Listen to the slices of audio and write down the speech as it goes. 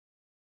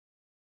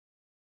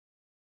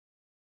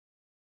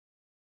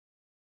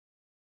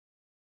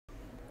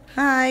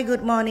Hi,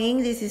 good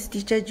morning. This is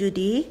Teacher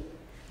Judy.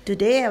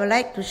 Today I would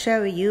like to share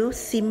with you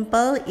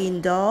simple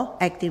indoor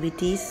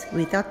activities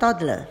with your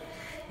toddler.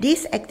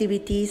 These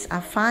activities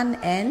are fun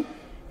and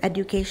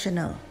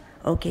educational.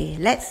 Okay,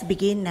 let's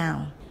begin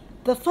now.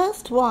 The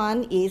first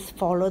one is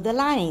follow the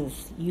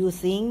lines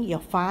using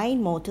your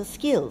fine motor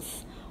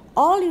skills.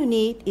 All you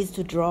need is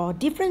to draw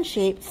different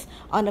shapes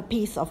on a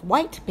piece of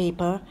white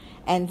paper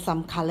and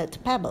some colored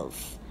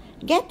pebbles.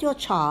 Get your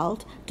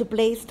child to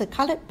place the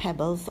colored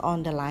pebbles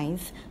on the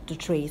lines to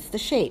trace the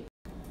shape.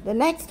 The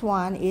next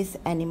one is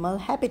animal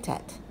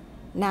habitat.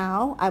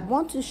 Now I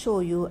want to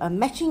show you a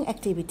matching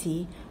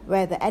activity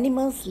where the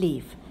animals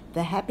live,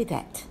 the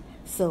habitat.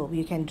 So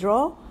you can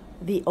draw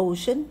the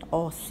ocean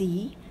or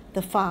sea,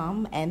 the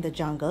farm and the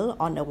jungle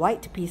on a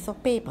white piece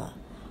of paper.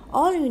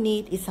 All you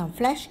need is some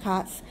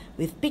flashcards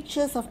with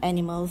pictures of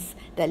animals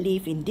that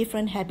live in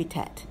different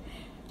habitat.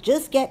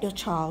 Just get your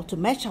child to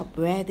match up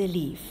where they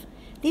live.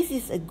 This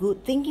is a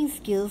good thinking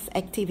skills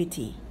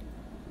activity.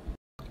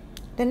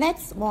 The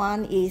next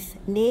one is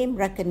name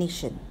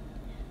recognition.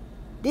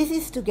 This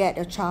is to get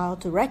a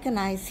child to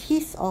recognize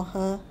his or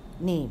her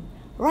name.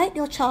 Write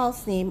your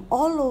child's name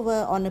all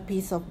over on a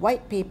piece of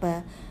white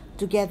paper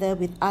together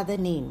with other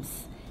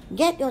names.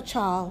 Get your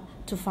child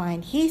to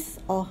find his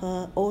or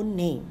her own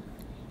name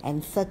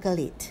and circle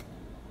it.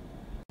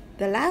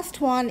 The last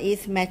one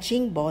is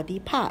matching body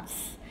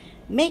parts.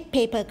 Make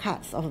paper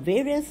cuts of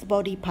various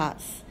body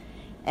parts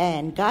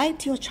and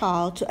guide your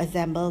child to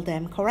assemble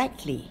them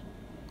correctly.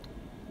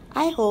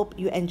 I hope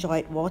you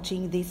enjoyed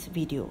watching this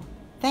video.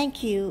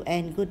 Thank you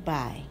and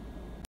goodbye.